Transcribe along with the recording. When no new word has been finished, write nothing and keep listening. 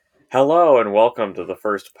Hello and welcome to the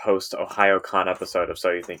first post-OhioCon episode of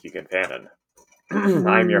So You Think You Can Fanon.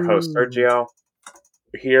 I'm your host, Woo! Sergio,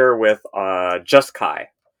 here with just Kai.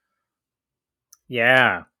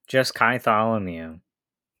 Yeah, just Kai Tholomew.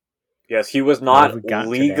 Yes, he was What have not we got today?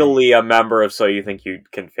 legally a member of So You Think You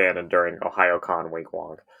Can Fanon during OhioCon Week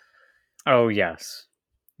Long. Oh yes,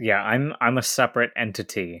 yeah. I'm a separate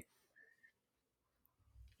entity.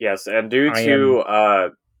 Yes, and due I to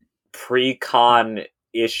am pre-con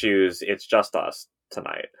issues, it's just us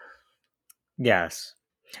tonight. yes.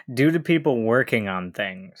 Due to people working on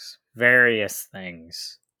things, various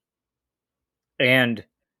things, and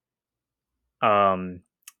um,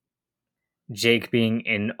 Jake being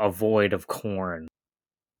in a void of corn.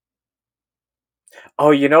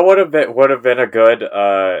 Oh, you know what would have been a good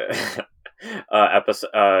episode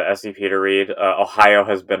SCP to read? Ohio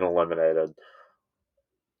has been eliminated.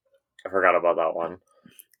 I forgot about that one.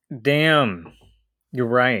 Damn, you're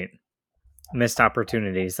right. Missed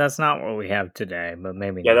opportunities. That's not what we have today, but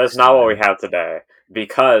maybe Yeah, that's next not what we time. have today.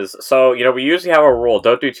 Because we usually have a rule: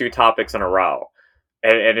 don't do two topics in a row.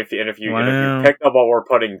 And if you Wow. picked up what we're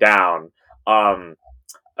putting down, um,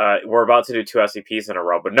 we're about to do two SCPs in a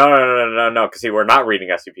row. But no, because see, we're not reading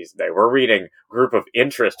SCPs today. We're reading group of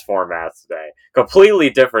interest formats today. Completely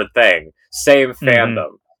different thing, same Mm-hmm.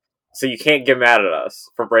 fandom. So you can't get mad at us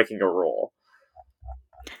for breaking a rule.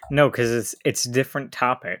 No, because it's different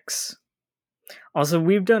topics. Also,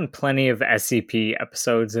 we've done plenty of SCP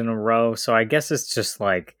episodes in a row, so I guess it's just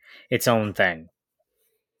like its own thing.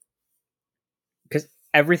 Because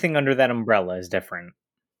everything under that umbrella is different.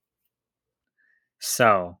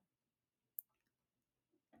 So,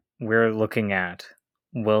 we're looking at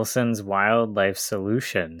Wilson's Wildlife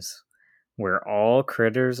Solutions, where all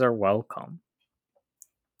critters are welcome.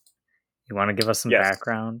 You want to give us some Yes.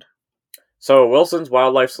 background? So, Wilson's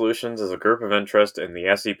Wildlife Solutions is a group of interest in the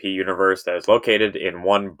SCP universe that is located in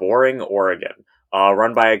one Boring, Oregon,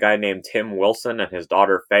 run by a guy named Tim Wilson and his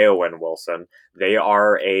daughter Fayewen Wilson. They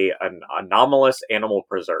are an anomalous animal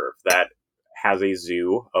preserve that has a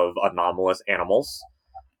zoo of anomalous animals.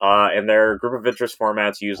 And their group of interest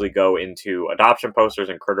formats usually go into adoption posters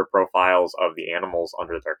and critter profiles of the animals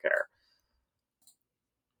under their care.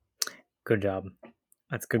 Good job.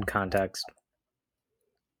 That's good context.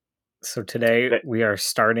 So, today Th- we are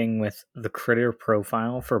starting with the critter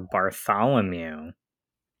profile for Bartholomew.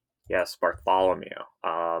 yes, Bartholomew.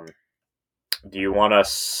 Do you want to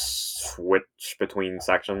switch between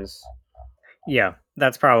sections? Yeah,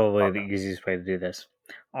 that's probably the Okay. easiest way to do this.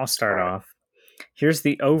 I'll All start right. off. Here's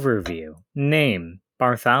the overview. Name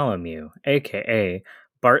Bartholomew, aka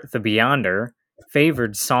Bart the Beyonder,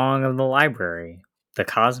 favored song of the library, the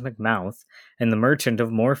Cosmic Mouth, and the Merchant of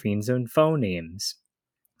Morphemes and Phonemes.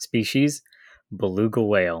 Species Beluga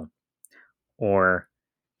whale, or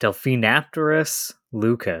Delphinapterus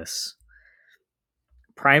lucas.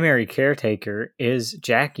 Primary caretaker is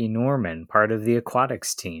Jackie Norman, part of the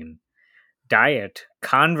aquatics team. Diet,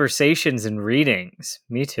 conversations, and readings.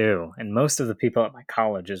 Me too. And most of the people at my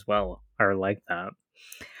college as well are like that.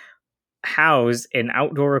 Housed in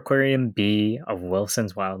Outdoor Aquarium B of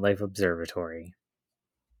Wilson's Wildlife Observatory.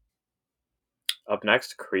 Up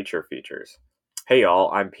next, creature features. Hey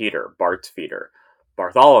y'all, I'm Peter, Bart's feeder.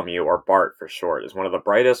 Bartholomew, or Bart for short, is one of the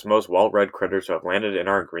brightest, most well-read critters to have landed in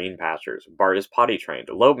our green pastures. Bart is potty trained,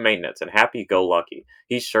 low maintenance, and happy-go-lucky.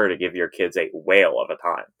 He's sure to give your kids a whale of a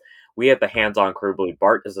time. We at the hands-on crew believe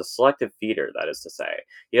Bart is a selective feeder, that is to say.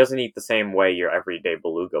 He doesn't eat the same way your everyday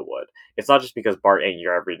beluga would. It's not just because Bart ain't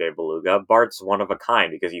your everyday beluga. Bart's one of a kind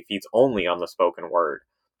because he feeds only on the spoken word.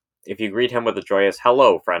 If you greet him with a joyous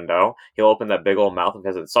 "Hello, friendo," he'll open that big old mouth of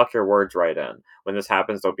his and suck your words right in. When this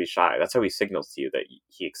happens, don't be shy. That's how he signals to you that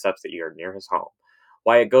he accepts that you are near his home.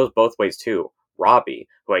 Why, it goes both ways, too. Robbie,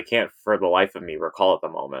 who I can't for the life of me recall at the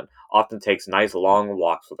moment, often takes nice long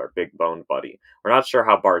walks with our big boned buddy. We're not sure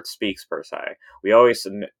how Bart speaks, per se. We always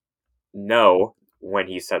know when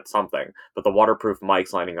he said something, but the waterproof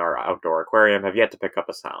mics lining our outdoor aquarium have yet to pick up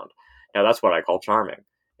a sound. Now that's what I call charming.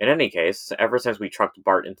 In any case, ever since we trucked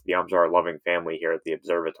Bart into the arms of our loving family here at the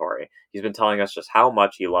observatory, he's been telling us just how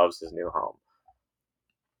much he loves his new home.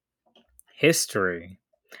 History.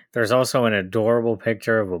 There's also an adorable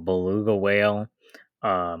picture of a beluga whale,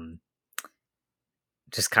 um,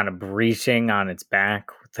 just kind of breaching on its back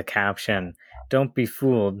with the caption, "Don't be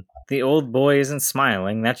fooled. The old boy isn't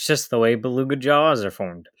smiling. That's just the way beluga jaws are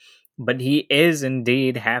formed." But he is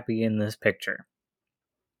indeed happy in this picture.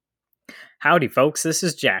 Howdy, folks. This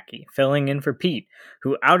is Jackie, filling in for Pete,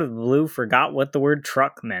 who out of the blue forgot what the word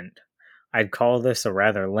truck meant. I'd call this a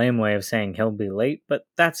rather lame way of saying he'll be late, but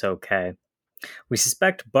that's okay. We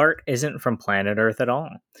suspect Bart isn't from planet Earth at all.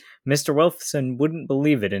 Mr. Wilson wouldn't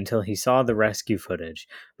believe it until he saw the rescue footage,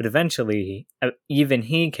 but eventually, even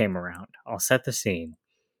he came around. I'll set the scene.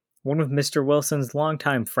 One of Mr. Wilson's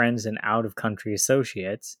longtime friends and out of county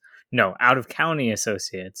associates,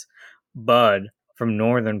 Bud from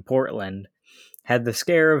northern Portland, had the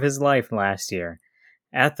scare of his life last year.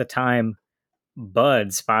 At the time,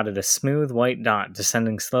 Bud spotted a smooth white dot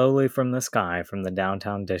descending slowly from the sky from the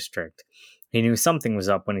downtown district. He knew something was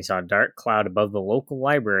up when he saw a dark cloud above the local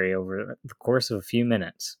library over the course of a few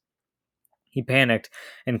minutes. He panicked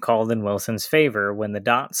and called in Wilson's favor when the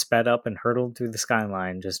dot sped up and hurtled through the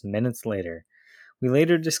skyline just minutes later. We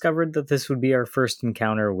later discovered that this would be our first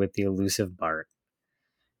encounter with the elusive Bart.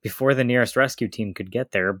 Before the nearest rescue team could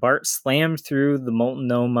get there, Bart slammed through the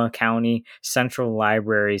Multnomah County Central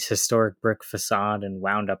Library's historic brick facade and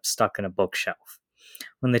wound up stuck in a bookshelf.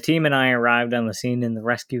 When the team and I arrived on the scene in the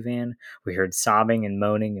rescue van, we heard sobbing and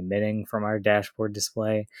moaning emitting from our dashboard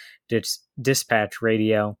display, dispatch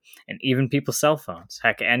radio, and even people's cell phones.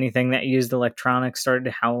 Heck, anything that used electronics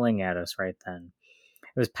started howling at us right then.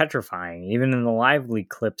 It was petrifying, even in the lively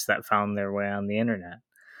clips that found their way on the internet.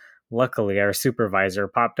 Luckily, our supervisor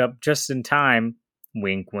popped up just in time,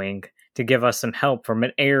 wink wink, to give us some help from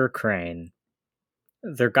an air crane.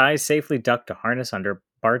 Their guys safely ducked a harness under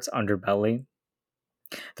Bart's underbelly.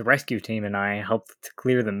 The rescue team and I helped to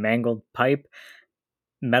clear the mangled pipe,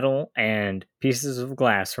 metal, and pieces of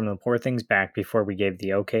glass from the poor thing's back before we gave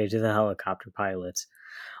the okay to the helicopter pilots.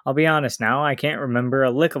 I'll be honest now, I can't remember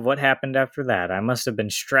a lick of what happened after that. I must have been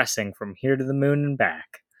stressing from here to the moon and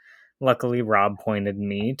back. Luckily, Rob pointed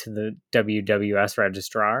me to the WWS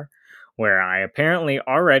registrar, where I apparently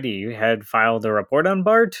already had filed a report on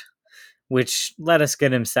Bart, which let us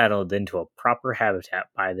get him settled into a proper habitat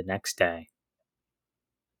by the next day.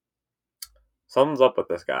 Something's up with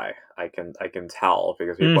this guy. I can tell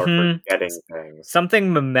because people are forgetting things.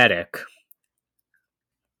 Something mimetic.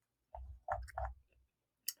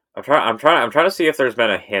 I'm trying to see if there's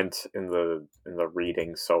been a hint in the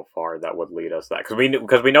reading so far that would lead us that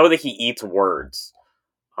because we know that he eats words,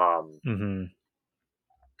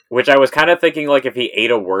 which I was kind of thinking like if he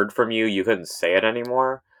ate a word from you, you couldn't say it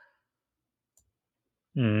anymore.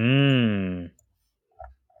 I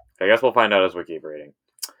guess we'll find out as we keep reading.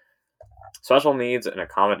 Special needs and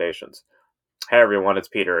accommodations. Hey everyone, it's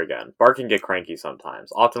Peter again. Bart can get cranky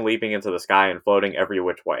sometimes, often leaping into the sky and floating every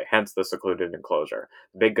which way, hence the secluded enclosure.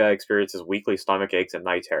 The big guy experiences weekly stomach aches and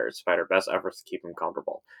night terrors, despite our best efforts to keep him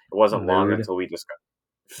comfortable. It wasn't long until we discovered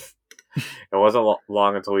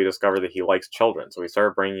that he likes children, so we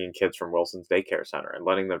started bringing in kids from Wilson's daycare center and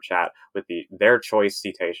letting them chat with their choice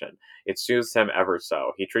cetacean. It soothes him ever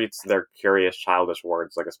so. He treats their curious, childish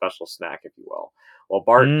words like a special snack, if you will. While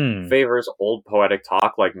Bart favors old poetic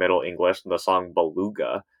talk like Middle English and the song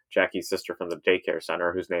Beluga, Jackie's sister from the daycare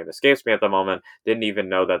center, whose name escapes me at the moment, didn't even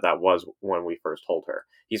know that was when we first told her.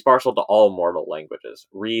 He's partial to all mortal languages.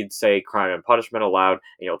 Read, say, crime and punishment aloud, and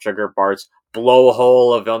you'll trigger Bart's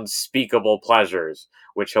blowhole of unspeakable pleasures,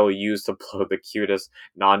 which he'll use to blow the cutest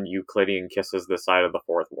non-Euclidean kisses this side of the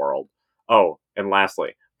fourth world. Oh, and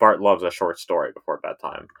lastly, Bart loves a short story before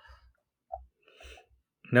bedtime.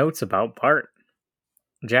 Notes about Bart.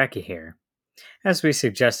 Jackie here. As we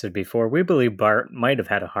suggested before, we believe Bart might have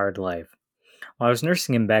had a hard life. While I was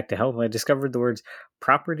nursing him back to health, I discovered the words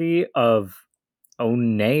property of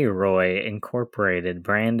Oneroy Incorporated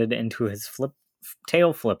branded into his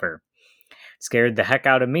tail flipper. It scared the heck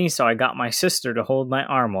out of me, so I got my sister to hold my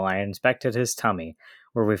arm while I inspected his tummy,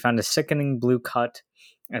 where we found a sickening blue cut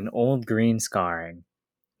and old green scarring.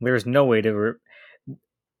 There was no way the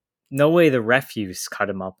refuse cut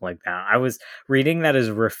him up like that. I was reading that as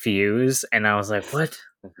refuse, and I was like, what?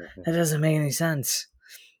 That doesn't make any sense.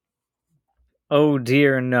 Oh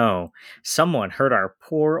dear, no. Someone hurt our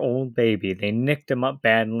poor old baby. They nicked him up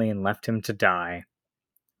badly and left him to die.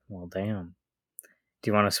 Well, damn. Do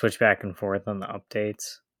you want to switch back and forth on the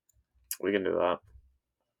updates? We can do that.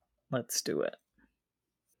 Let's do it.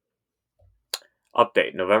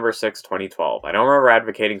 Update, November 6, 2012. I don't remember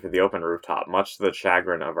advocating for the open rooftop, much to the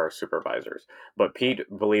chagrin of our supervisors, but Pete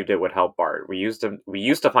believed it would help Bart. We used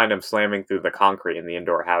to find him slamming through the concrete in the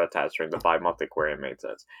indoor habitats during the 5-month aquarium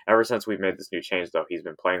maintenance. Ever since we've made this new change, though, he's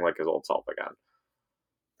been playing like his old self again.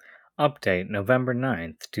 Update, November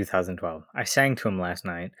 9th, 2012. I sang to him last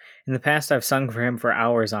night. In the past, I've sung for him for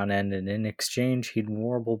hours on end, and in exchange, he'd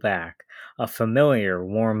warble back, a familiar,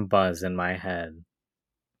 warm buzz in my head.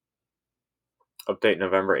 Update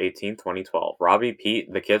November 18th, 2012. Robbie,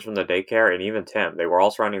 Pete, the kids from the daycare, and even Tim, they were all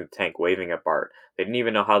surrounding the tank, waving at Bart. They didn't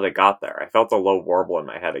even know how they got there. I felt a low warble in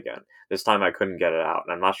my head again. This time I couldn't get it out,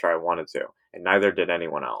 and I'm not sure I wanted to, and neither did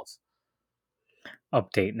anyone else.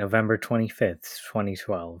 Update November 25th,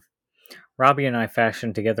 2012. Robbie and I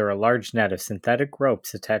fashioned together a large net of synthetic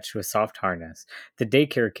ropes attached to a soft harness. The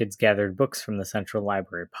daycare kids gathered books from the central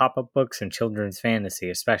library, pop-up books and children's fantasy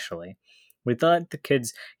especially. We let the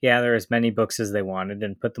kids gather as many books as they wanted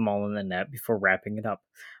and put them all in the net before wrapping it up.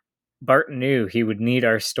 Bart knew he would need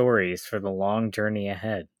our stories for the long journey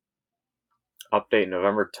ahead. Update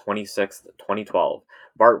November 26th, 2012.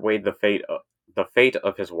 Bart weighed the fate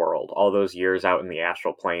of his world. All those years out in the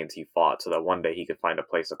astral planes he fought so that one day he could find a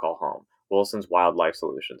place to call home. Wilson's Wildlife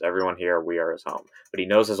Solutions. Everyone here, we are his home. But he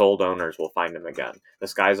knows his old owners will find him again. The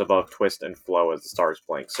skies above twist and flow as the stars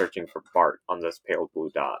blink, searching for Bart on this pale blue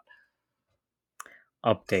dot.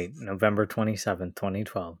 Update November 27th,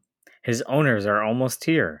 2012. His owners are almost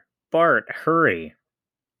here. Bart, hurry.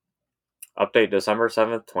 Update December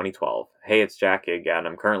 7th, 2012. Hey, it's Jackie again.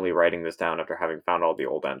 I'm currently writing this down after having found all the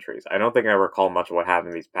old entries. I don't think I recall much of what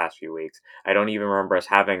happened these past few weeks. I don't even remember us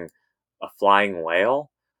having a flying whale,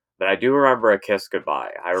 but I do remember a kiss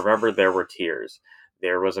goodbye. I remember there were tears.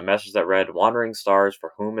 There was a message that read, "Wandering stars,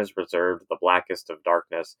 for whom is reserved the blackest of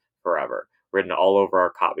darkness forever," written all over our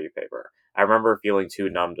copy paper. I remember feeling too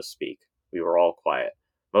numb to speak. We were all quiet.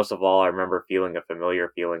 Most of all, I remember feeling a familiar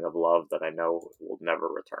feeling of love that I know will never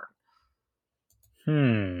return.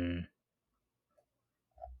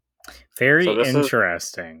 Very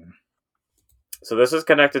interesting. So this is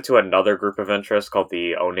connected to another group of interests called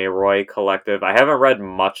the Oneroy Collective. I haven't read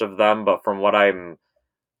much of them, but from what I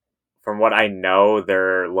know,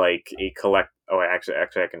 they're like a actually,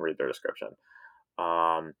 I can read their description.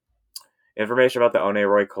 Information about the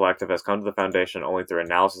Oneroy Collective has come to the Foundation only through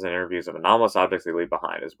analysis and interviews of anomalous objects they leave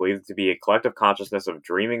behind. It is believed to be a collective consciousness of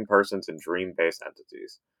dreaming persons and dream-based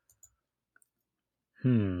entities.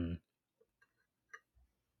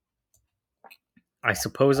 I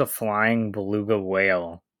suppose a flying beluga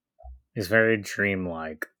whale is very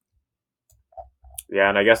dreamlike. Yeah,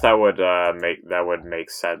 and I guess that would make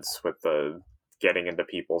sense with the getting into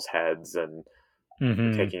people's heads and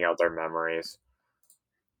taking out their memories.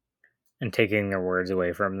 And taking their words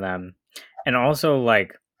away from them. And also,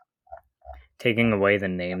 like, taking away the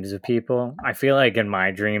names of people. I feel like in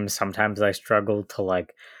my dreams, sometimes I struggle to,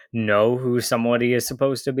 like, know who somebody is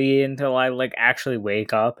supposed to be until I, like, actually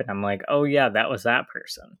wake up and I'm like, oh yeah, that was that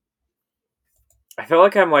person. I feel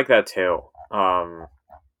like I'm like that too. With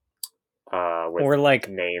or, like,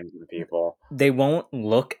 names and people. They won't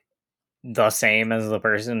look the same as the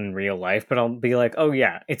person in real life, but I'll be like, oh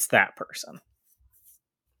yeah, it's that person.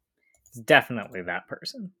 It's definitely that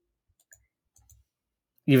person.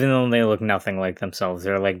 Even though they look nothing like themselves,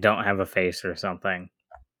 they're like, don't have a face or something.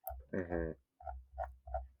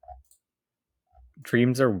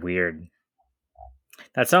 Dreams are weird.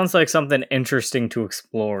 That sounds like something interesting to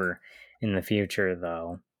explore in the future,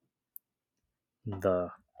 though. The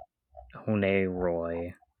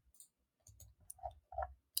Oneroy.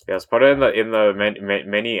 Yes, put it in the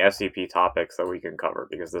many SCP topics that we can cover,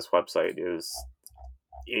 because this website is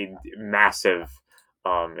massive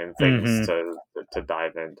in things to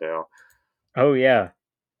dive into. Oh yeah,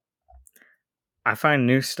 I find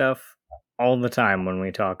new stuff all the time when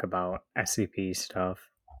we talk about SCP stuff,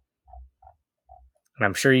 and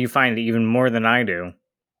I'm sure you find even more than I do.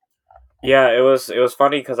 Yeah, it was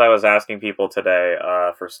funny because I was asking people today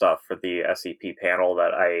for stuff for the SCP panel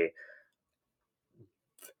that I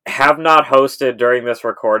have not hosted during this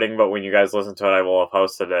recording, but when you guys listen to it, I will have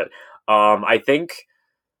hosted it. I think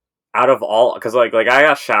out of all, because like I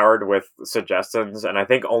got showered with suggestions, and I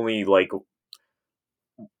think only like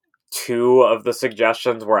 2 of the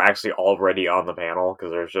suggestions were actually already on the panel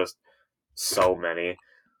because there's just so many.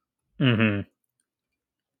 All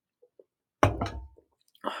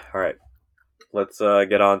right, let's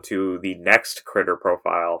get on to the next critter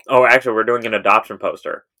profile. Oh, actually, we're doing an adoption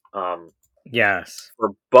poster. Yes,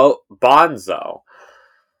 for Bonzo.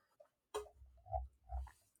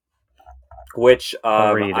 Which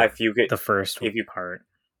if you get the first part.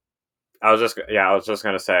 I was just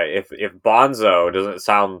gonna say, if Bonzo doesn't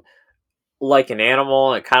sound like an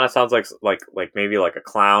animal, it kind of sounds like maybe like a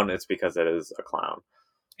clown. It's because it is a clown.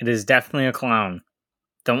 It is definitely a clown.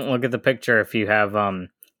 Don't look at the picture if you have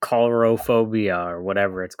colorophobia or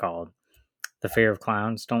whatever it's called, the fear of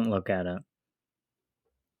clowns. Don't look at it.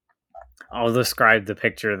 I'll describe the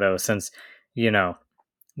picture though, since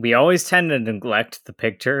we always tend to neglect the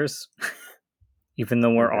pictures, even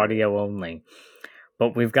though we're audio only.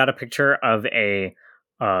 But we've got a picture of a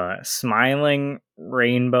Smiling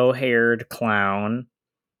rainbow-haired clown,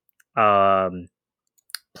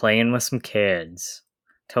 playing with some kids.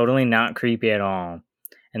 Totally not creepy at all.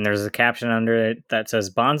 And there's a caption under it that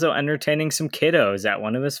says, Bonzo entertaining some kiddos at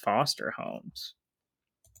one of his foster homes.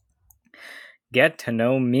 Get to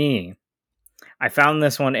know me. I found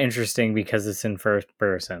this one interesting because it's in first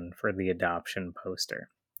person for the adoption poster.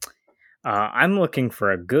 I'm looking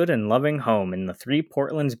for a good and loving home in the Three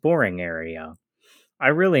Portlands boring area. I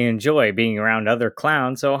really enjoy being around other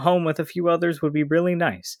clowns, so a home with a few others would be really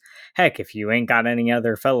nice. Heck, if you ain't got any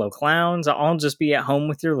other fellow clowns, I'll just be at home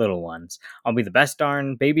with your little ones. I'll be the best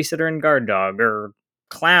darn babysitter and guard dog, or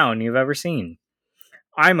clown you've ever seen.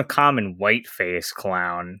 I'm a common white-faced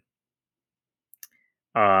clown.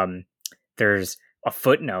 There's a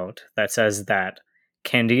footnote that says that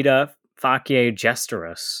Candida facie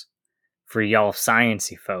gesterus for y'all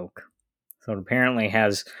sciencey folk. So it apparently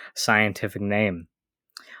has a scientific name.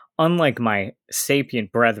 Unlike my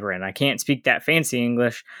sapient brethren, I can't speak that fancy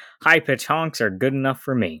English. High-pitched honks are good enough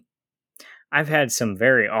for me. I've had some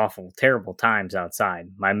very awful, terrible times outside.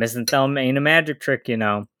 My missing thumb ain't a magic trick, you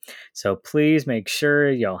know. So please make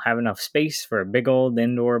sure you'll have enough space for a big old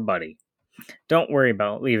indoor buddy. Don't worry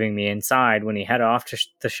about leaving me inside when you head off to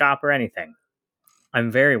the shop or anything.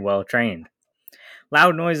 I'm very well trained.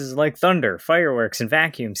 Loud noises like thunder, fireworks, and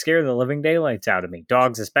vacuums scare the living daylights out of me.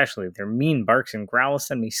 Dogs especially. Their mean barks and growls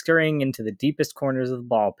send me scurrying into the deepest corners of the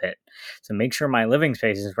ball pit. So make sure my living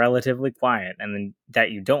space is relatively quiet and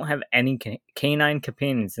that you don't have any canine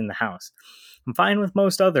companions in the house. I'm fine with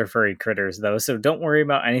most other furry critters, though, so don't worry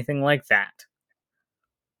about anything like that.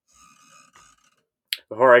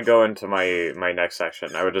 Before I go into my next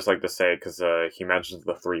section, I would just like to say, because he mentions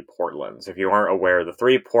the Three Portlands. If you aren't aware, the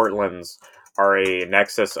Three Portlands are a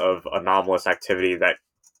nexus of anomalous activity that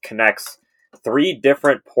connects three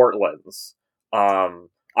different Portlands.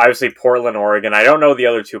 Obviously, Portland, Oregon. I don't know the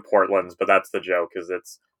other two Portlands, but that's the joke, because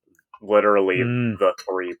it's literally the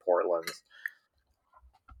three Portlands.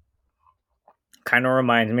 Kind of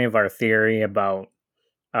reminds me of our theory about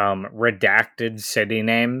redacted city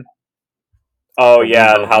name. Oh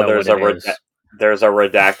yeah, and how there's a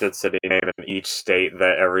redacted city name in each state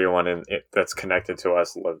that everyone that's connected to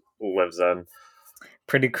us lives in.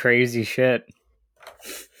 Pretty crazy shit.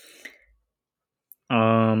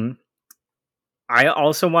 I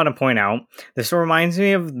also want to point out, this reminds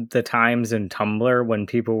me of the times in Tumblr when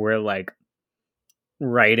people were like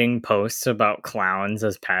writing posts about clowns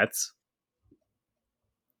as pets.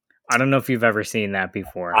 I don't know if you've ever seen that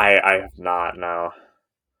before. I have not, no.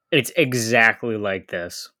 It's exactly like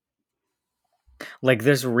this. Like,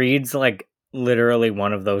 this reads like literally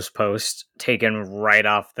one of those posts taken right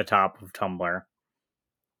off the top of Tumblr.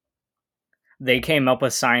 They came up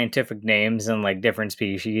with scientific names and like different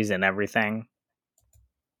species and everything.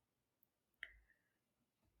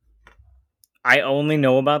 I only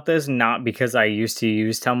know about this not because I used to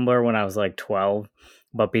use Tumblr when I was like 12,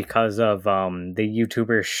 but because of the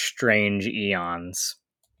YouTuber Strange Eons.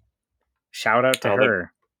 Shout out to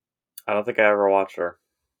her. I don't think I ever watched her.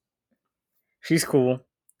 She's cool.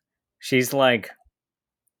 She's like,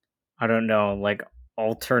 I don't know, like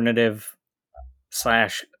alternative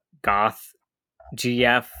 / goth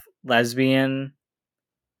GF lesbian.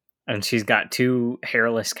 And she's got 2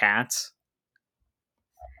 hairless cats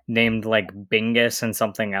named like Bingus and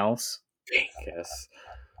something else. Bingus.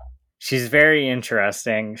 She's very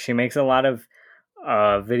interesting. She makes a lot of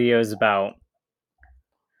videos about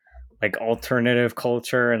like alternative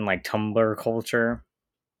culture and like Tumblr culture.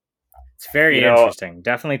 It's very interesting.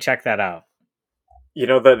 Definitely check that out. You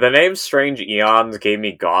know, the name Strange Eons gave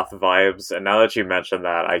me goth vibes, and now that you mention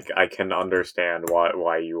that, I can understand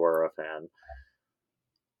why you were a fan.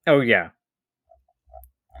 Oh yeah.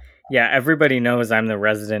 Yeah, everybody knows I'm the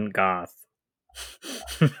resident goth.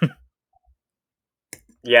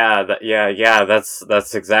 Yeah,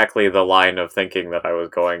 that's exactly the line of thinking that I was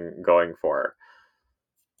going for.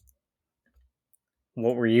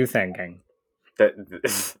 What were you thinking?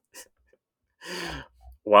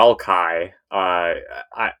 Well, Kai, I've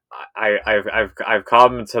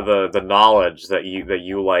come to the knowledge that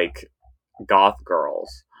you like goth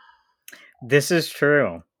girls. This is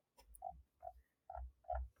true.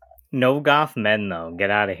 No goth men though.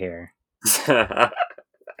 Get out of here.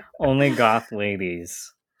 Only goth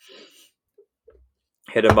ladies.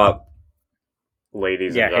 Hit him up,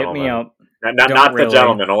 ladies and gentlemen. Hit me up. Not really. The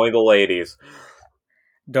gentlemen, only the ladies.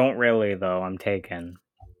 Don't really, though. I'm taken.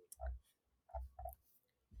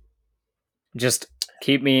 Just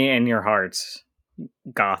keep me in your hearts,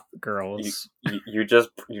 goth girls. You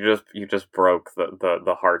just broke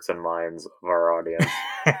the hearts and minds of our audience.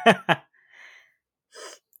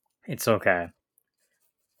 It's okay.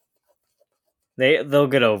 They'll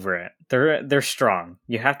get over it. They're strong.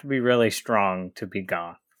 You have to be really strong to be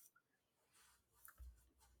goth.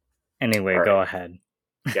 Anyway, All go right. ahead.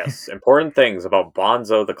 Yes, important things about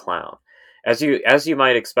Bonzo the Clown. As you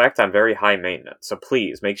might expect, I'm very high maintenance, so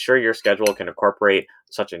please make sure your schedule can incorporate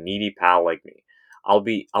such a needy pal like me. I'll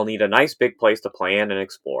need a nice big place to play in and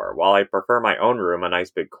explore. While I prefer my own room, a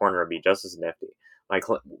nice big corner would be just as nifty. My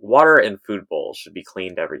water and food bowls should be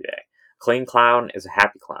cleaned every day. Clean clown is a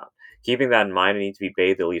happy clown. Keeping that in mind, I need to be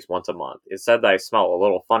bathed at least once a month. It's said that I smell a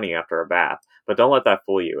little funny after a bath, but don't let that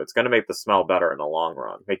fool you. It's going to make the smell better in the long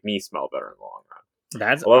run. Make me smell better in the long run.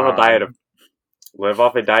 That's I odd. live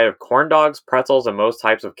off a diet of corn dogs, pretzels, and most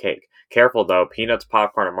types of cake. Careful though, peanuts,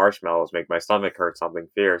 popcorn, and marshmallows make my stomach hurt something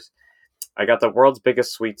fierce. I got the world's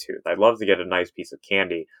biggest sweet tooth. I'd love to get a nice piece of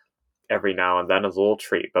candy every now and then as a little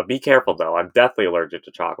treat, but be careful though, I'm deathly allergic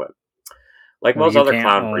to chocolate. Like Well, most you other can't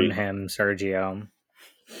clown own breed, him, Sergio.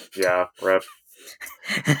 yeah, rip.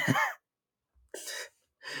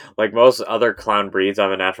 Like most other clown breeds,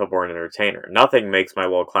 I'm a natural born entertainer. Nothing makes my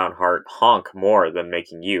little clown heart honk more than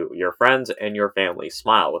making you, your friends, and your family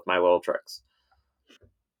smile with my little tricks.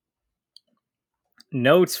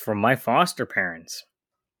 Notes from my foster parents.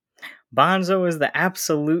 Bonzo is the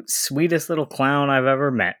absolute sweetest little clown I've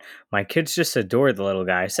ever met. My kids just adore the little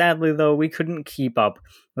guy. Sadly, though, we couldn't keep up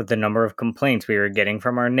with the number of complaints we were getting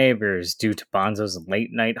from our neighbors due to Bonzo's late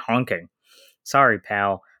night honking. Sorry,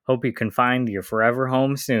 pal. Hope you can find your forever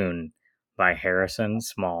home soon. By Harrison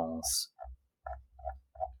Smalls.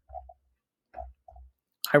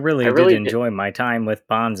 I I really did really did. enjoy my time with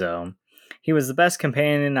Bonzo. He was the best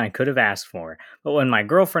companion I could have asked for, but when my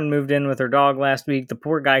girlfriend moved in with her dog last week, the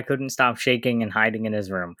poor guy couldn't stop shaking and hiding in his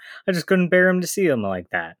room. I just couldn't bear him to see him like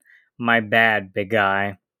that. My bad, big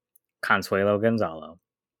guy. Consuelo Gonzalo.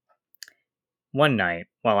 One night,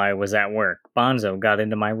 while I was at work, Bonzo got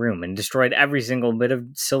into my room and destroyed every single bit of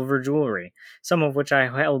silver jewelry, some of which I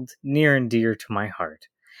held near and dear to my heart.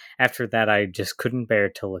 After that, I just couldn't bear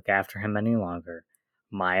to look after him any longer.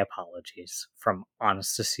 My apologies. From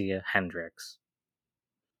Anastasia Hendricks.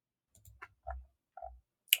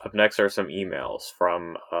 Up next are some emails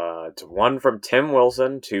from one from Tim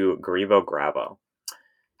Wilson to Grebo Grabo.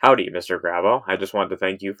 Howdy, Mr. Grabo. I just wanted to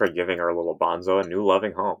thank you for giving our little Bonzo a new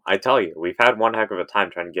loving home. I tell you, we've had one heck of a time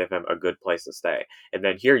trying to give him a good place to stay. And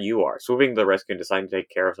then here you are, swooping to the rescue and deciding to take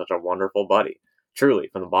care of such a wonderful buddy. Truly,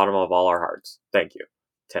 from the bottom of all our hearts. Thank you,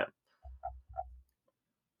 Tim.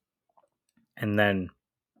 And then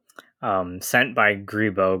sent by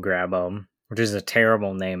Grebo Grabo, which is a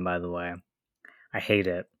terrible name, by the way. I hate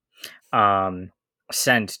it.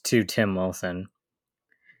 Sent to Tim Wilson.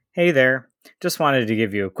 Hey there. Just wanted to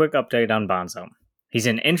give you a quick update on Bonzo. He's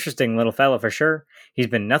an interesting little fella for sure. He's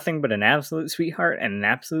been nothing but an absolute sweetheart and an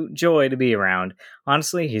absolute joy to be around.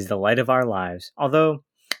 Honestly, he's the light of our lives. Although,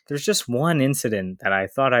 there's just one incident that I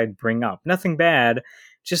thought I'd bring up. Nothing bad,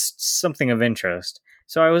 just something of interest.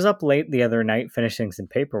 So I was up late the other night finishing some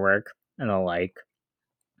paperwork and the like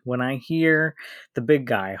when I hear the big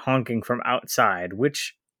guy honking from outside,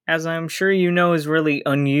 which, as I'm sure you know, is really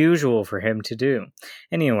unusual for him to do.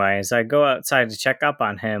 Anyways, I go outside to check up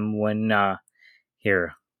on him when,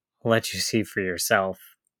 here, I'll let you see for yourself.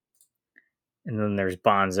 And then there's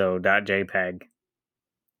bonzo.jpg.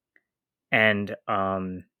 And,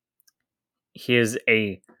 he is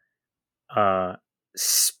a,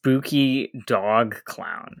 spooky dog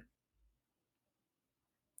clown.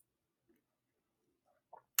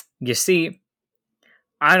 You see,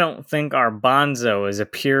 I don't think our Bonzo is a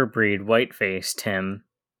purebred whiteface, Tim.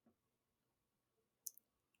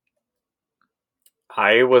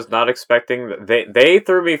 I was not expecting that. They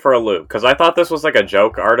threw me for a loop because I thought this was like a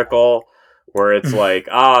joke article where it's like,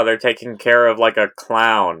 they're taking care of like a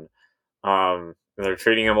clown. They're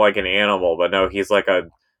treating him like an animal, but no, he's like a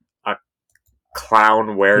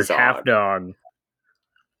clown He's half were-dog. dog.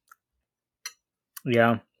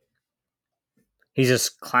 Yeah. He's a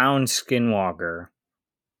clown skinwalker.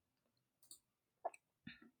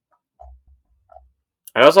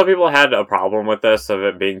 I know some people had a problem with this of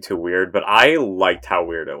it being too weird, but I liked how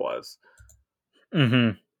weird it was.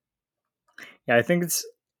 Mm-hmm. Yeah, I think it's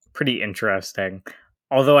pretty interesting.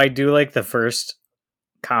 Although I do like the first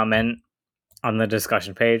comment on the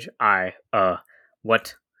discussion page.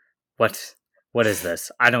 What, what, what is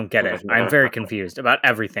this? I don't get it. I'm very confused about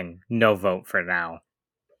everything. No vote for now.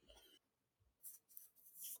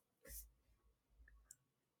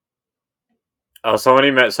 Oh, somebody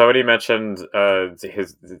mentioned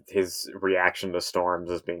his reaction to storms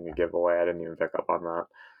as being a giveaway. I didn't even pick up on that.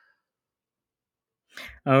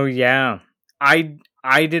 Oh yeah, I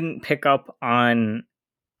didn't pick up on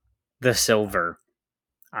the silver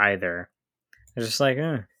either. It's just like,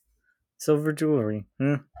 silver jewelry.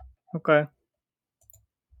 Okay.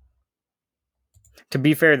 To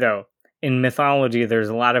be fair, though, in mythology, there's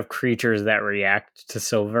a lot of creatures that react to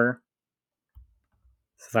silver.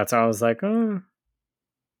 So that's why I was like, Yeah,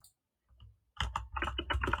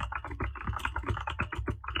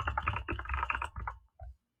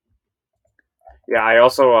 I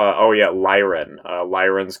also Lyran.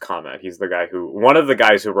 Lyran's comment. He's one of the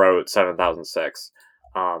guys who wrote 7006.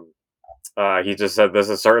 He just said this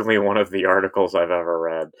is certainly one of the articles I've ever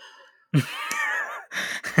read.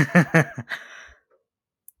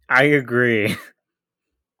 I agree.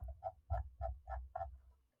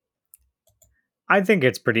 I think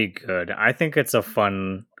it's pretty good. I think it's a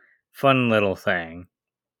fun little thing.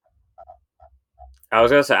 I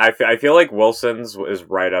was gonna say, I feel like Wilson's is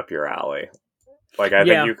right up your alley. Like, I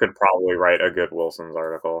think you could probably write a good Wilson's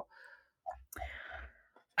article.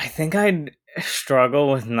 I think I'd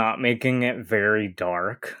struggle with not making it very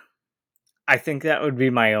dark. I think that would be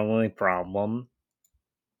my only problem.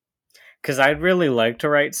 Because I'd really like to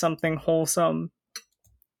write something wholesome,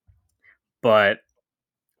 but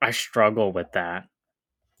I struggle with that.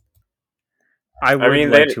 I would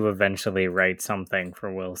like to eventually write something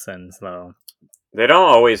for Wilson's, though. They don't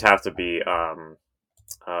always have to be,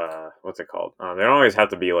 what's it called? They don't always have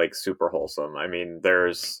to be, like, super wholesome. I mean,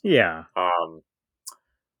 there's... Yeah.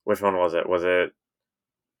 Which one was it?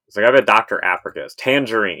 It's like, I bet Dr. Apricus.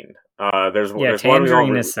 Tangerine. There's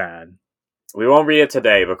Tangerine is sad. We won't read it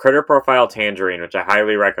today, but Critter Profile Tangerine, which I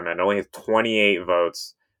highly recommend, only has 28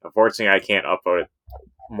 votes. Unfortunately, I can't upvote it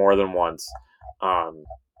more than once.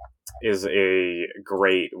 Is a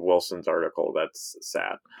great Wilson's article that's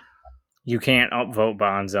sad. You can't upvote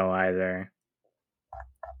Bonzo either.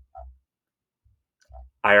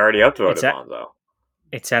 I already upvoted Bonzo.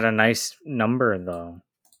 It's at a nice number, though.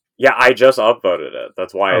 Yeah, I just upvoted it.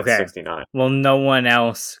 That's why it's 69. Well, no one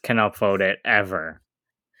else can upvote it ever.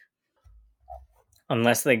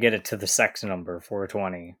 Unless they get it to the sex number,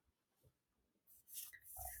 420.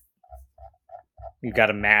 You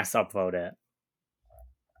gotta mass upvote it.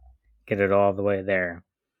 Get it all the way there.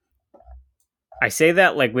 I say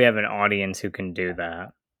that like we have an audience who can do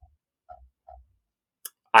that.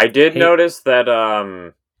 I did notice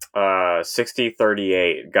that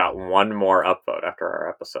 6038 got one more upvote after our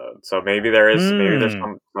episode. So maybe there's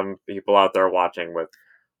some people out there watching with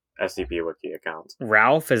SCP Wiki accounts.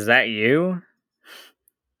 Ralph, is that you?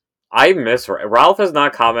 I miss Ralph has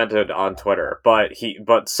not commented on Twitter, but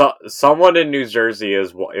someone in New Jersey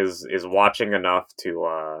is watching enough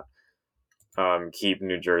to keep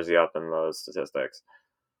New Jersey up in those statistics.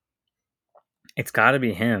 It's got to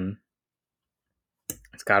be him.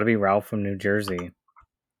 It's got to be Ralph from New Jersey.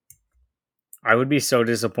 I would be so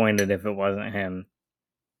disappointed if it wasn't him.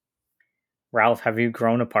 Ralph, have you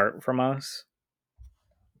grown apart from us?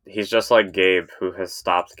 He's just like Gabe, who has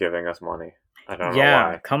stopped giving us money. I don't know why.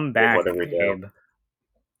 Yeah, come back, what did we Gabe. Do?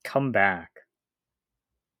 Come back.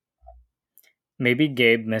 Maybe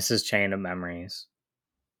Gabe misses Chain of Memories.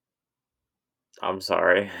 I'm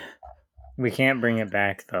sorry. We can't bring it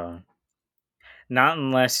back, though. Not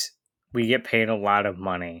unless we get paid a lot of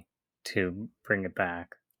money to bring it back.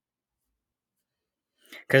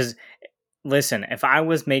 Because, listen, if I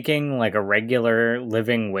was making like a regular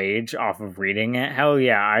living wage off of reading it, hell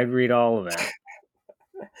yeah, I'd read all of it.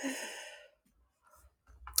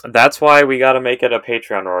 That's why we got to make it a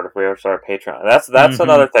Patreon, or if we ever start a Patreon. That's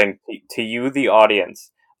another thing to you, the audience.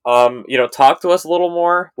 Talk to us a little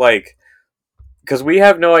more, like, because we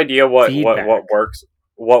have no idea what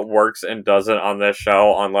works and doesn't on this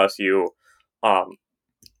show unless you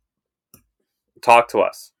talk to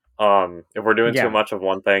us. If we're doing too much of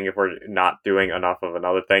one thing, if we're not doing enough of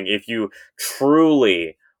another thing, if you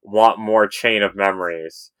truly want more Chain of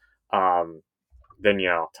Memories, then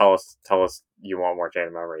tell us you want more Chain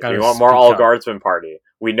of Memories. You want more All Guardsman Party.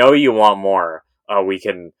 We know you want more. We've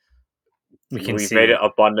made it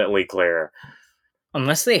abundantly clear.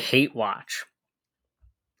 Unless they hate watch.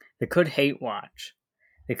 They could hate watch.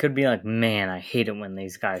 They could be like, man, I hate it when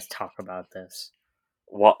these guys talk about this.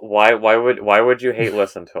 Why would you hate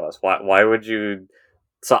listen to us? Why would you?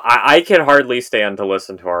 So I can hardly stand to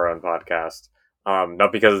listen to our own podcast.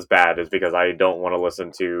 Not because it's bad, it's because I don't want to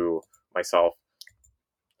listen to myself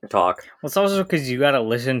talk. Well, it's also because you got to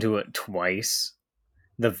listen to it twice,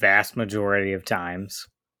 the vast majority of times.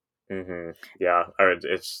 Mm-hmm. Yeah,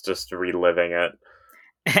 it's just reliving it.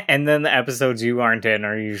 And then the episodes you aren't in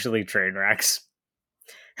are usually train wrecks.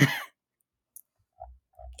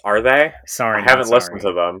 Are they? Sorry, I haven't listened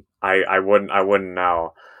to them. I wouldn't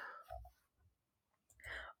know.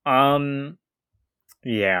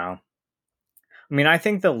 Yeah. I mean, I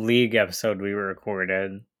think the League episode we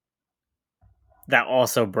recorded, that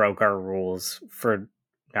also broke our rules for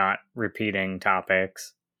not repeating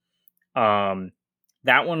topics. That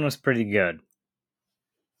one was pretty good.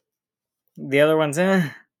 The other ones,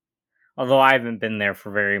 although I haven't been there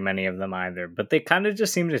for very many of them either, but they kind of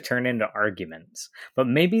just seem to turn into arguments. But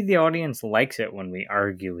maybe the audience likes it when we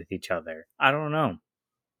argue with each other. I don't know.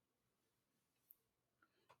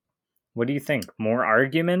 What do you think? More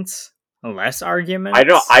arguments? Less arguments?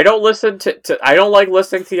 I don't listen to I don't like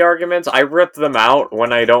listening to the arguments. I rip them out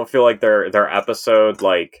when I don't feel like their episode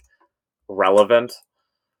like relevant.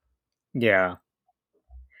 Yeah.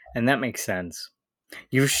 And that makes sense.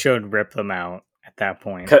 You should rip them out at that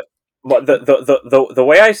point. But the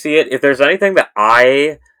way I see it, if there's anything that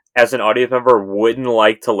I, as an audience member, wouldn't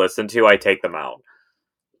like to listen to, I take them out.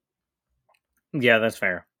 Yeah, that's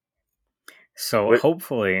fair. So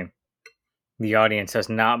hopefully the audience has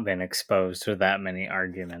not been exposed to that many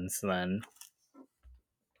arguments then.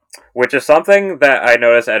 Which is something that I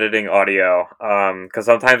noticed editing audio, because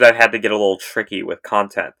sometimes I had to get a little tricky with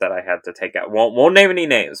content that I had to take out. Won't name any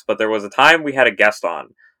names, but there was a time we had a guest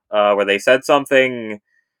on where they said something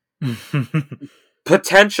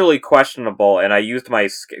potentially questionable, and I used my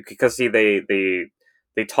because see they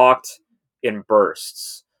talked in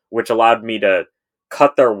bursts, which allowed me to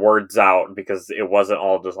cut their words out because it wasn't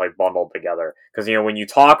all just like bundled together. Because when you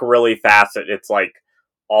talk really fast, it's like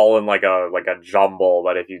all in like a jumble.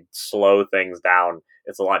 But if you slow things down,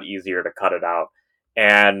 it's a lot easier to cut it out.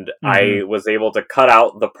 And I was able to cut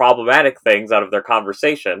out the problematic things out of their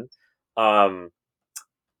conversation. But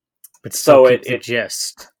still keep the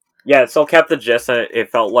gist. Yeah, it still kept the gist, and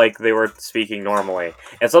it felt like they were speaking normally.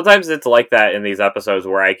 And sometimes it's like that in these episodes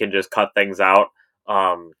where I can just cut things out.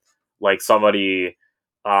 Like somebody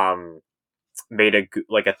made a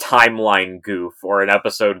timeline goof, or an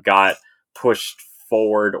episode got pushed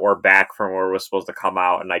forward or back from where it was supposed to come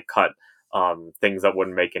out, and I cut things that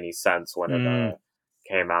wouldn't make any sense when it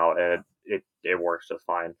came out, and it works just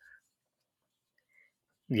fine.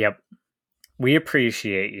 Yep. We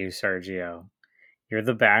appreciate you, Sergio. You're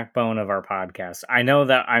the backbone of our podcast. I know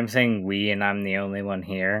that I'm saying we and I'm the only one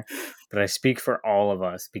here, but I speak for all of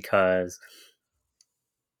us because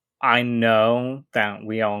I know that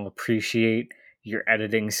we all appreciate your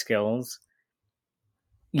editing skills.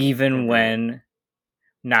 Even when,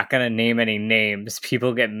 not going to name any names,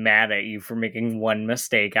 people get mad at you for making one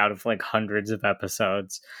mistake out of like hundreds of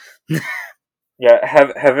episodes. Yeah,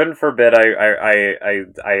 heaven forbid I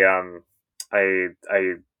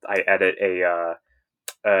edit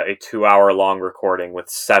a 2-hour long recording with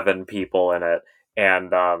 7 people in it,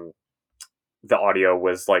 and the audio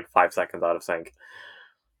was like 5 seconds out of sync.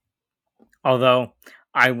 Although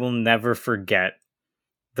I will never forget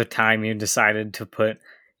the time you decided to put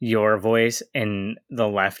your voice in the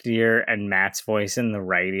left ear and Matt's voice in the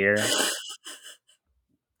right ear.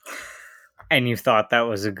 And you thought that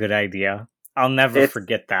was a good idea. I'll never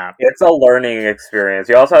forget that. It's a learning experience.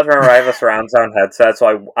 You also have to remember I have a surround sound headset,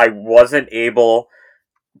 so I wasn't able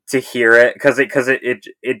to hear it because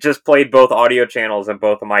it just played both audio channels in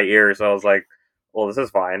both of my ears. So I was like, well, this is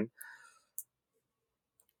fine.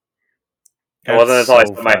 It wasn't until I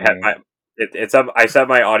set I set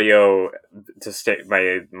my audio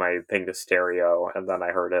to my thing to stereo, and then I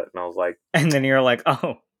heard it, and I was like, and then you're like,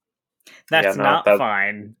 oh, that's not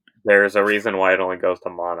fine. There's a reason why it only goes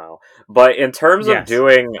to mono. But in terms of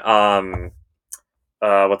doing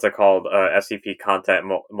what's it called, SCP content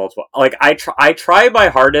multiple, like I try my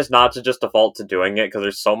hardest not to just default to doing it because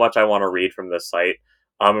there's so much I want to read from this site.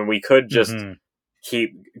 And we could just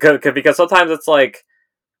keep because sometimes it's like,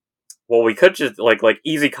 well, we could just like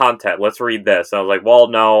easy content. Let's read this. And I was like, well,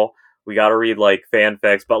 no, we got to read like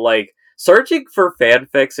fanfics. But like searching for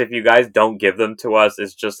fanfics, if you guys don't give them to us,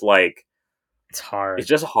 is just like, it's hard. It's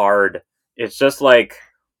just hard. It's just like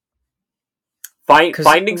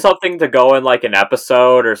finding something to go in like an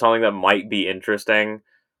episode or something that might be interesting.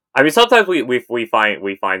 I mean, sometimes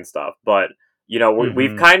we find stuff, but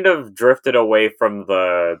we've kind of drifted away from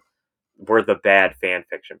we're the bad fan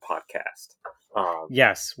fiction podcast.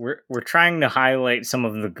 Yes, we're trying to highlight some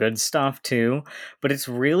of the good stuff too, but it's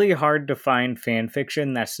really hard to find fan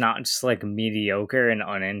fiction that's not just like mediocre and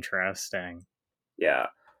uninteresting. Yeah.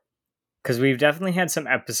 Because we've definitely had some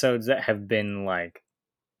episodes that have been like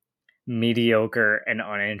mediocre and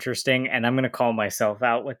uninteresting, and I'm going to call myself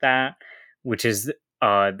out with that, which is the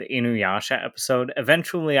Inuyasha episode.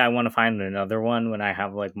 Eventually, I want to find another one when I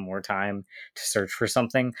have like more time to search for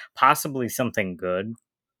something, possibly something good.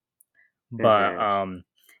 But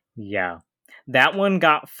yeah, That one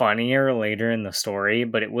got funnier later in the story,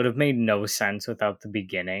 but it would have made no sense without the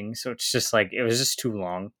beginning. So it's just like it was just too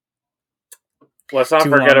long. Let's not Too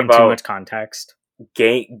forget long and too about much context.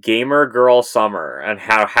 Gamer Girl Summer and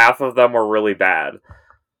how half of them were really bad.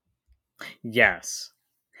 Yes.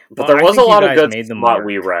 But Well, there I was a think you lot of guys good made the smut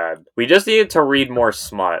we mark. read. We just needed to read more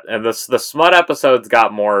smut, and the smut episodes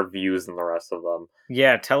got more views than the rest of them.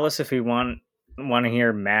 Yeah, tell us if you want to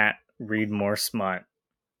hear Matt read more smut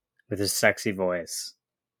with his sexy voice.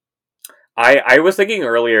 I was thinking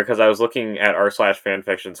earlier because I was looking at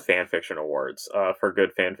r/fanfiction's fanfiction awards for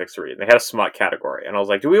good fanfics to read. And they had a smut category, and I was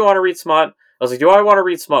like, "Do we want to read smut?" I was like, "Do I want to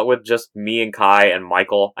read smut with just me and Kai and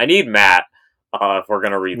Michael? I need Matt if we're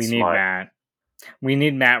gonna read We need smut." Matt. We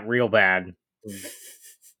need Matt real bad.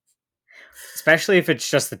 Especially if it's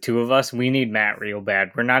just the two of us, we need Matt real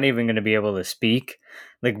bad. We're not even going to be able to speak.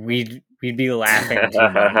 Like we'd be laughing too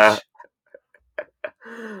much.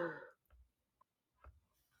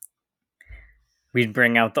 We'd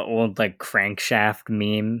bring out the old like crankshaft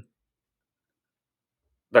meme.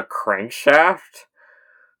 The crankshaft?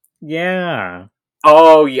 Yeah.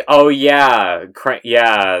 Oh yeah,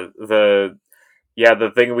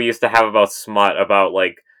 the thing we used to have about smut about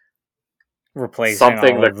like Replacing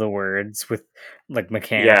something all that of the words with like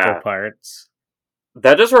mechanical parts.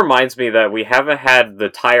 That just reminds me that we haven't had the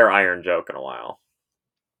tire iron joke in a while.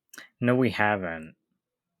 No, we haven't.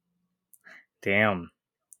 Damn.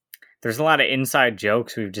 There's a lot of inside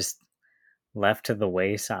jokes we've just left to the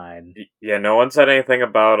wayside. Yeah, no one said anything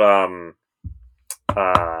about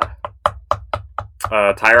tire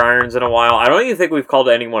irons in a while. I don't even think we've called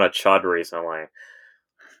anyone a chud recently.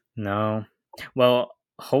 No. Well,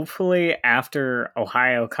 hopefully after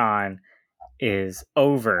OhioCon is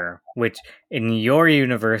over, which in your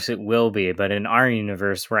universe it will be, but in our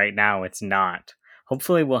universe right now it's not.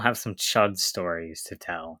 Hopefully we'll have some chud stories to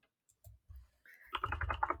tell.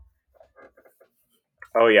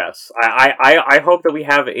 Oh yes, I hope that we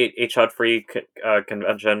have a chud free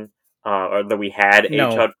convention, or that we had a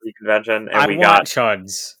chud free convention, and we want got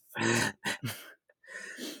chuds. I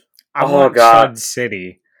Oh want god, Chud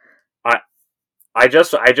City. I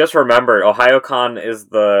just remembered OhioCon is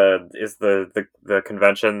the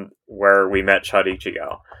convention where we met Chud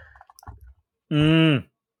Ichigo.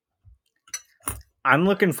 I'm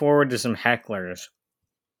looking forward to some hecklers.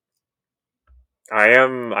 I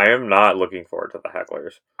am not looking forward to the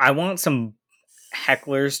hecklers. I want some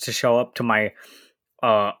hecklers to show up to my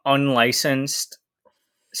unlicensed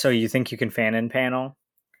So You Think You Can Fan In panel.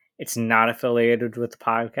 It's not affiliated with the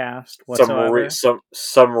podcast whatsoever.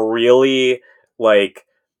 Some really like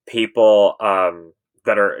people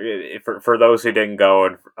that are for those who didn't go,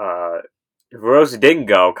 and for those who didn't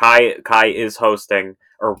go, Kai is hosting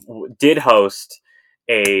or did host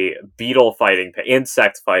a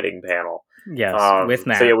insect fighting panel. Yes, with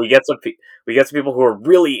Matt. So yeah, we get some people who are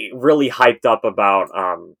really hyped up about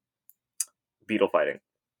beetle fighting.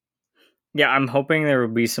 Yeah, I'm hoping there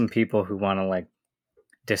will be some people who want to like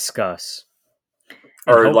discuss,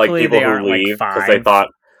 or like people who leave because they thought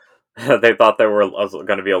there was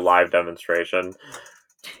going to be a live demonstration.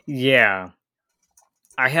 Yeah,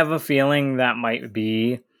 I have a feeling that might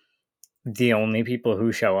be the only people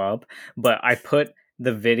who show up, but I put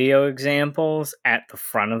the video examples at the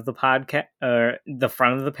front of the podcast, the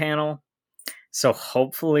front of the panel. So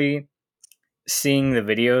hopefully seeing the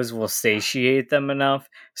videos will satiate them enough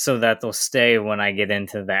so that they'll stay when I get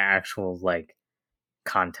into the actual like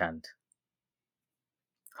content.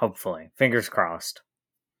 Hopefully. Fingers crossed.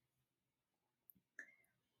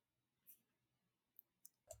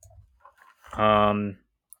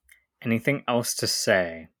 Anything else to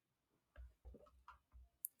say?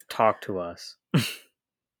 Talk to us.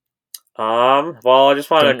 Well, I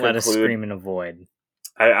just wanted to conclude. Let us scream in a void.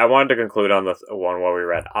 I wanted to conclude on the one what we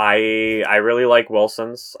read. I really like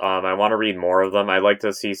Wilson's. I want to read more of them. I'd like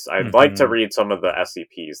to read some of the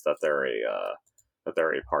SCPs that they're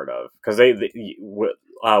a part of, because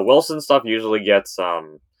Wilson stuff usually gets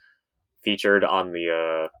featured on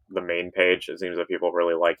the main page. It seems that people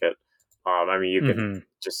really like it. I mean, you can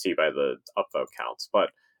just see by the upvote counts,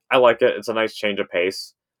 but I like it. It's a nice change of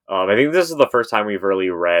pace. I think this is the first time we've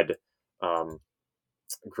really read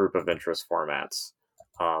group of interest formats.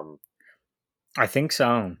 I think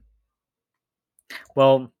so.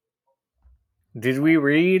 Well, did we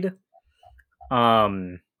read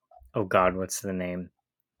oh god, what's the name?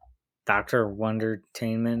 Dr.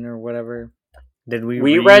 Wondertainment or whatever? Did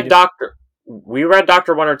we read Dr.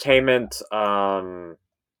 Wondertainment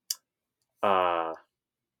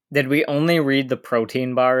did we only read the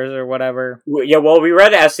protein bars or whatever? Yeah, well, we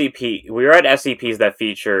read SCP. We read SCPs that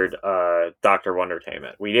featured Dr.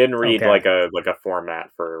 Wondertainment. We didn't read Okay. like a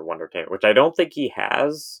format for Wondertainment, which I don't think he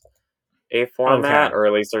has a format, Okay. or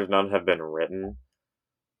at least there's none have been written.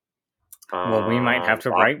 Well, we might have to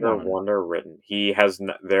write Dr. one. Wonder written. He has.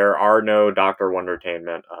 There are no Dr.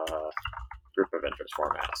 Wondertainment group of interest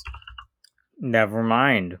formats. Never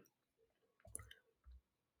mind.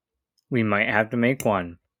 We might have to make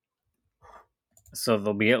one. So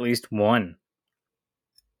there'll be at least one.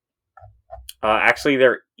 Actually,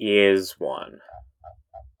 there is one.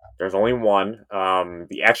 There's only one.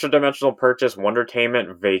 The Extra Dimensional Purchase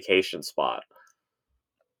Wondertainment Vacation Spot.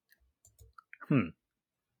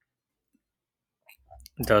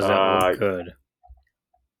 Does it look good?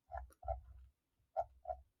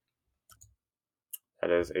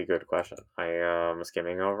 That is a good question. I am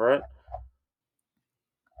skimming over it.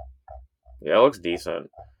 Yeah, it looks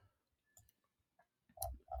decent.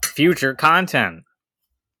 Future content.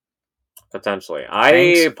 Potentially.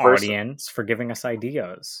 Thanks, audience, for giving us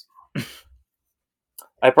ideas.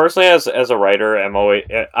 I personally, as a writer, am always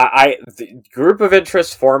the group of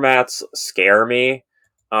interest formats scare me,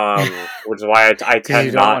 which is why I tend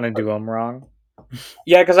you don't want to do them wrong.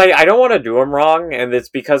 Yeah, because I don't want to do them wrong, and it's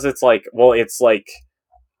because it's like, well, it's like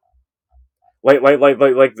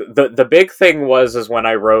the big thing is when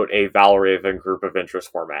I wrote a Valraven group of interest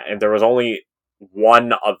format, and there was only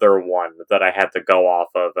one other one that I had to go off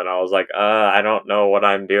of, and I was like, I don't know what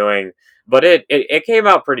I'm doing, but it came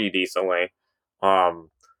out pretty decently,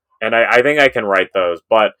 and I think I can write those,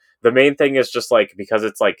 but the main thing is just like, because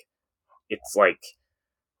it's like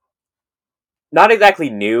not exactly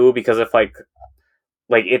new, because if like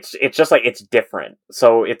it's just like, it's different,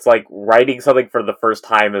 so it's like writing something for the first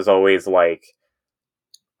time is always like,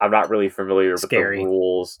 I'm not really familiar with the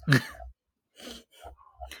rules.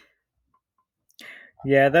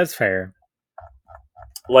 Yeah, that's fair.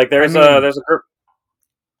 Like there's a group.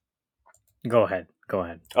 Go ahead.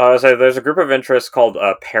 So there's a group of interest called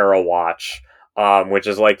Parawatch, which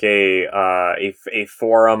is like a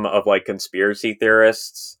forum of like conspiracy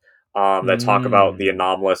theorists that talk about the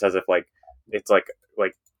anomalous as if like it's like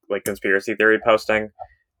conspiracy theory posting,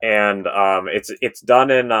 and it's done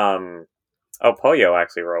in Poyo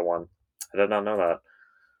actually wrote one. I did not know that.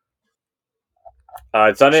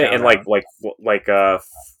 It's done in like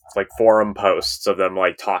forum posts of them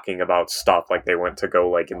like talking about stuff, like they went to go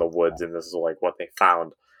like in the woods and this is like what they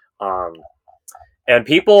found. And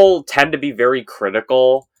people tend to be very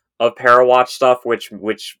critical of Parawatch stuff, which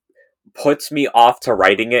puts me off to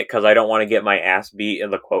writing it because I don't want to get my ass beat in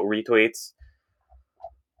the quote retweets.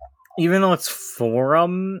 Even though it's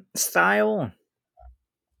forum style?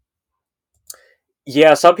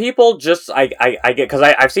 Yeah, some people just I get, because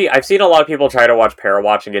I've seen a lot of people try to watch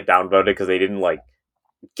Parawatch and get downvoted because they didn't like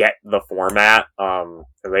get the format.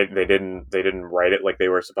 They didn't write it like they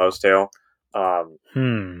were supposed to. But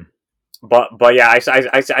yeah, I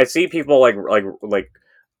see people like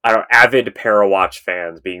I don't know, avid Parawatch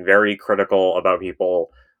fans being very critical about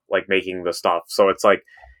people like making the stuff. So it's like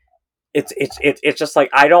it's just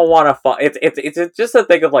like, I don't want to fuck. It's just a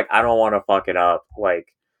thing of like, I don't want to fuck it up.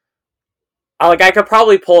 Like I could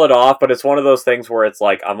probably pull it off, but it's one of those things where it's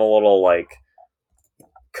like, I'm a little I'm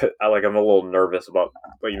a little nervous about,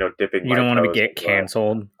 you know, dipping. You don't want to get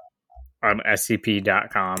canceled on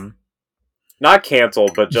SCP.com. Not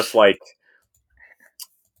canceled, but just like,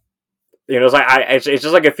 you know, it's like it's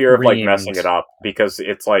just like a fear of like messing it up, because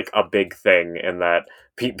it's like a big thing, and that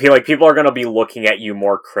people are gonna be looking at you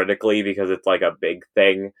more critically because it's like a big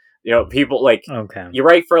thing. You know, people like, okay, you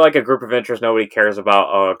write for like a group of interest nobody cares about.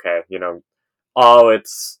 Oh, okay, you know, oh,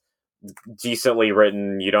 it's decently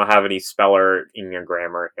written. You don't have any speller in your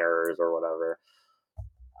grammar errors or whatever.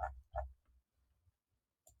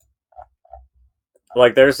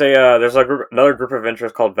 Like there's another group of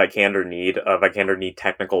interest called Vikander Need, Vikander Need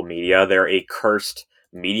Technical Media. They're a cursed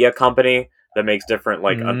media company that makes different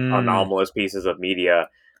like anomalous pieces of media.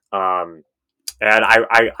 And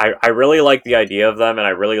I really like the idea of them, and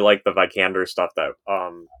I really like the Vikander stuff that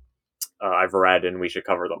I've read, and we should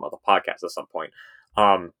cover them on the podcast at some point.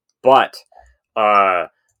 But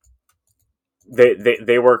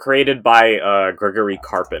they were created by Gregory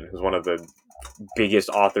Karpin, who's one of the biggest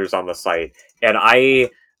authors on the site, and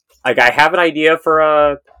I have an idea for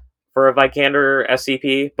a Vikander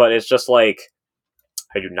SCP, but it's just like,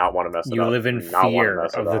 I do not want to mess it up. You live in fear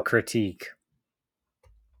of the critique.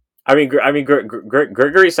 I mean,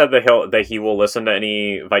 Gregory said that he will listen to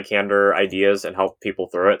any Vikander ideas and help people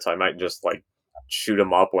through it. So I might just like shoot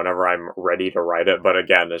him up whenever I'm ready to write it. But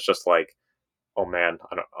again, it's just like, oh man,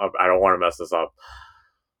 I don't want to mess this up.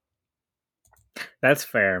 That's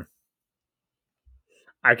fair.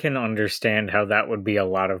 I can understand how that would be a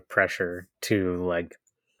lot of pressure to like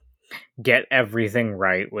get everything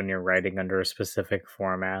right when you're writing under a specific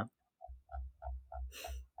format.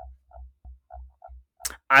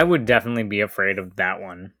 I would definitely be afraid of that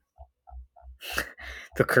one.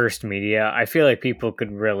 The cursed media. I feel like people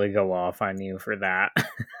could really go off on you for that.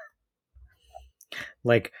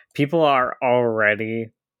 Like people are already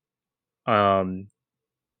I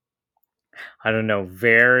don't know,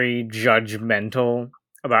 very judgmental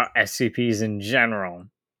about SCPs in general.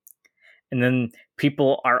 And then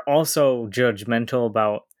people are also judgmental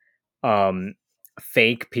about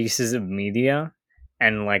fake pieces of media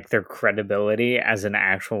and like their credibility as an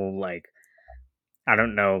actual like I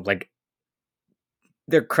don't know, like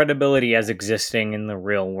their credibility as existing in the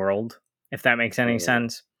real world, if that makes any Mhm.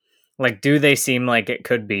 sense. Like, do they seem like it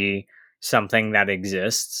could be something that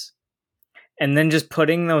exists? And then just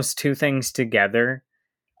putting those two things together,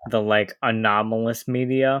 the like anomalous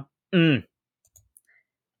media,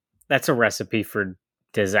 that's a recipe for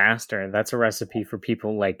disaster. That's a recipe for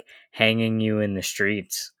people like hanging you in the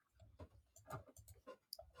streets.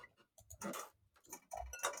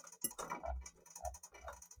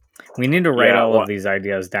 We need to write Yeah, all of well, these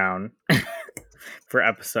ideas down for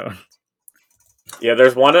episodes. yeah.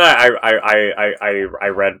 There's one that I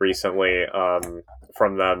read recently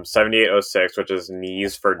from them, 7806, which is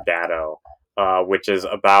Knees for Dado, which is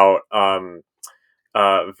about v-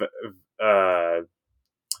 uh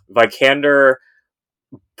Vikander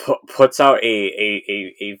puts out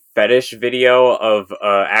a fetish video of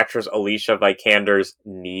actress Alicia Vikander's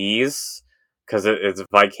knees because it's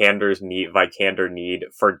Vikander need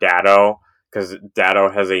for Dado because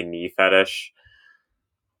Dado has a knee fetish.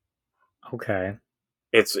 Okay.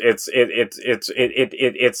 It's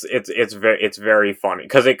very funny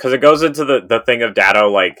because it goes into the thing of Dado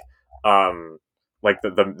like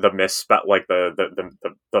the misspell like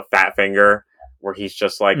the fat finger where he's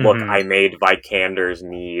just like, look, Mm-hmm. I made Vikander's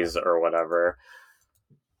knees or whatever.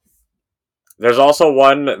 There's also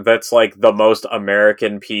one that's like the most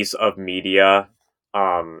American piece of media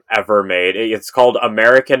ever made. It's called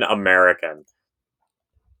American American.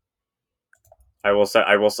 I will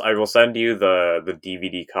send you the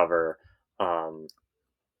DVD cover um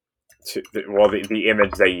the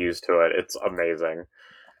image they use to it. It's amazing.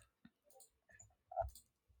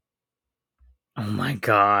 Oh my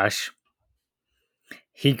gosh.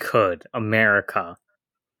 He could. America.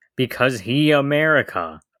 Because he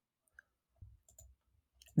America.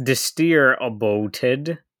 The steer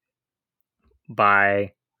aboted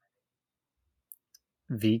by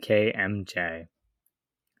VKMJ.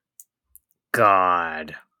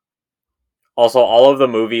 God. Also, all of the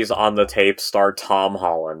movies on the tape star Tom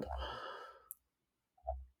Holland.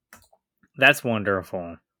 That's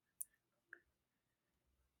wonderful.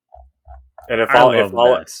 And I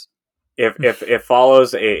love this. it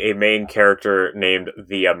follows a main character named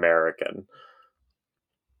the American.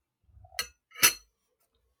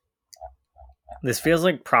 This feels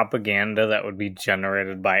like propaganda that would be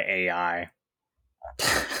generated by AI.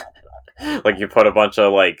 Like you put a bunch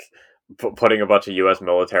of like putting a bunch of U.S.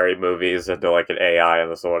 military movies into like an AI,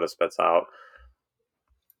 and this is what it spits out.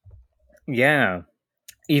 Yeah.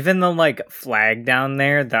 Even the like flag down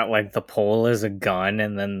there that like the pole is a gun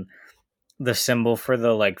and then the symbol for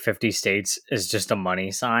the like 50 states is just a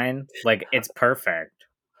money sign. Like it's perfect.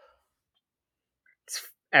 It's,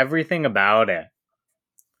 everything about it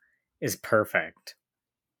is perfect.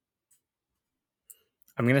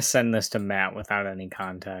 I'm going to send this to Matt without any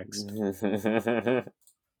context.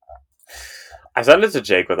 I sent it to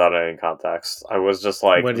Jake without any context. I was just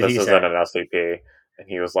like, What did "This he isn't say? an SCP," and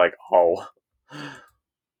he was like, "Oh."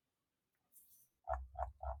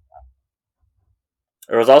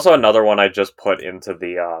 There was also another one I just put into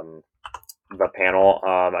the panel.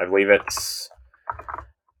 I believe it's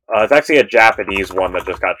actually a Japanese one that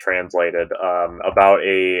just got translated about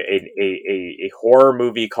a horror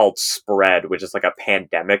movie called Spread, which is like a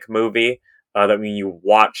pandemic movie. That when you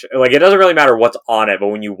watch, like, it doesn't really matter what's on it, but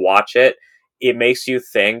when you watch it, it makes you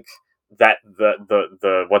think that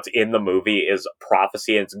the what's in the movie is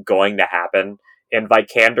prophecy and it's going to happen. And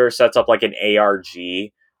Vikander sets up like an ARG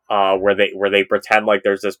where they pretend like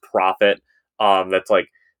there's this prophet that's like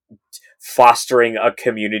fostering a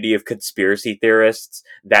community of conspiracy theorists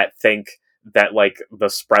that think that like the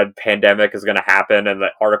spread pandemic is going to happen, and the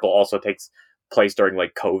article also takes place during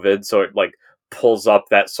like COVID, so it like pulls up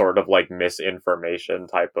that sort of like misinformation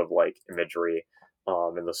type of like imagery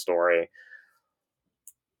in the story.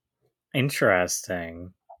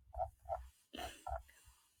 Interesting.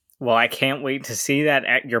 Well, I can't wait to see that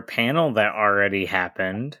at your panel that already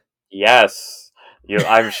happened. Yes.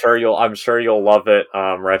 I'm sure you'll love it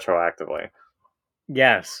retroactively.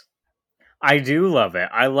 Yes, I do love it.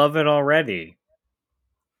 I love it already.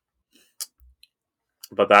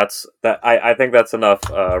 But I think that's enough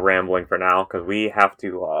rambling for now because we have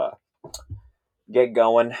to get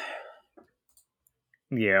going.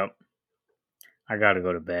 Yep. I gotta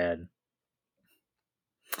go to bed.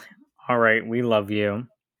 All right, we love you.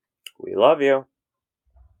 We love you.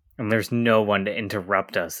 And there's no one to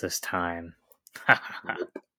interrupt us this time.